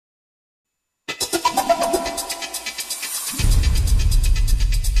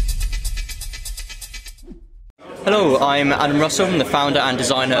Hello, I'm Adam Russell, I'm the founder and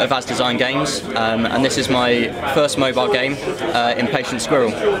designer of As Design Games, and this is my first mobile game, Impatient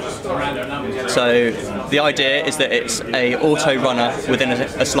Squirrel. So the idea is that it's a auto runner within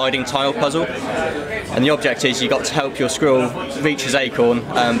a sliding tile puzzle, and the object is you got to help your squirrel reach his acorn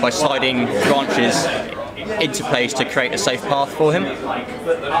by sliding branches into place to create a safe path for him.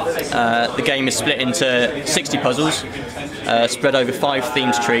 The game is split into 60 puzzles, spread over 5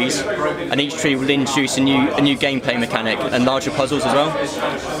 themed trees, and each tree will introduce a new gameplay mechanic and larger puzzles as well.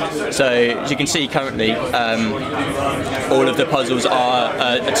 So as you can see currently, all of the puzzles are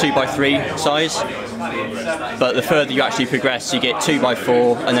a 2x3 size, but the further you actually progress, you get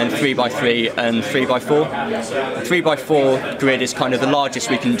 2x4 and then 3x3 and 3x4. The 3x4 grid is kind of the largest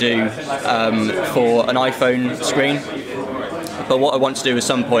we can do for an iPhone screen. But what I want to do at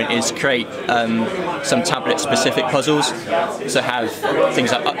some point is create some tablet-specific puzzles, so have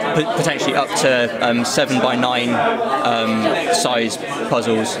things like potentially up to 7x9 size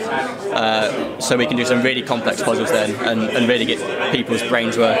puzzles, so we can do some really complex puzzles then and really get people's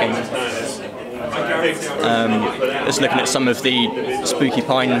brains working. Just looking at some of the Spooky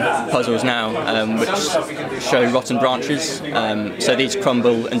Pine puzzles now, which show rotten branches. So these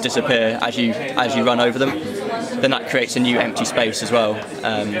crumble and disappear as you run over them. Then that creates a new empty space as well.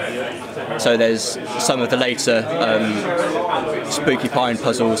 So there's some of the later Spooky Pine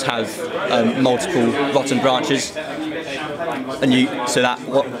puzzles have multiple rotten branches, and so that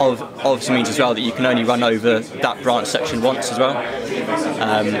obviously means as well that you can only run over that branch section once as well,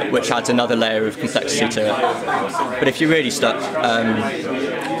 which adds another layer of complexity to it. But if you're really stuck,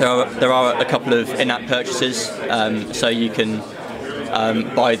 there are a couple of in-app purchases, so you can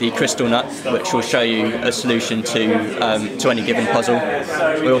buy the crystal nut, which will show you a solution to any given puzzle.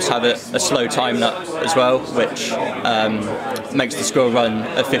 We also have a slow time nut as well, which makes the squirrel run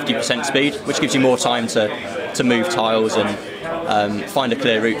at 50% speed, which gives you more time to move tiles and find a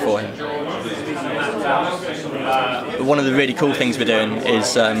clear route for him. One of the really cool things we're doing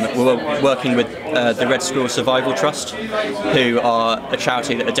is we're working with the Red Squirrel Survival Trust, who are a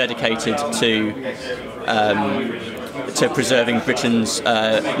charity that are dedicated to preserving Britain's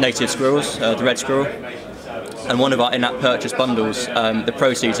native squirrels, the red squirrel. And one of our in-app purchase bundles, the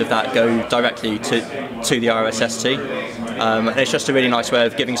proceeds of that go directly to the RSST. And it's just a really nice way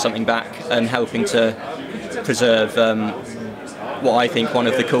of giving something back and helping to preserve what I think one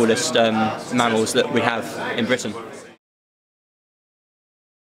of the coolest mammals that we have in Britain.